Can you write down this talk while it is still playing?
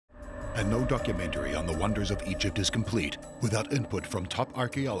And no documentary on the wonders of Egypt is complete without input from top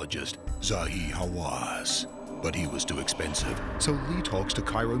archaeologist Zahi Hawass. But he was too expensive, so Leigh talks to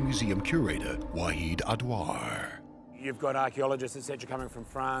Cairo Museum curator Wahid Adwar. You've got archaeologists, etc., coming from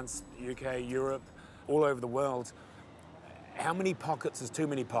France, UK, Europe, all over the world. How many pockets is too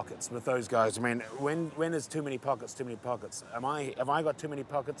many pockets with those guys? I mean, when is too many pockets too many pockets? Have I got too many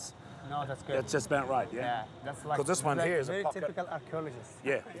pockets? No, that's good. That's just about right, yeah? Yeah, that's like... Because this one here is a very pocket. typical archaeologist.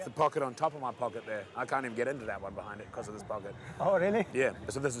 Yeah, it's a pocket on top of my pocket there. I can't even get into that one behind it because of this pocket. Oh, really? Yeah,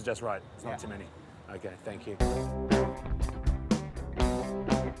 so this is just right. It's not too many. Okay, thank you.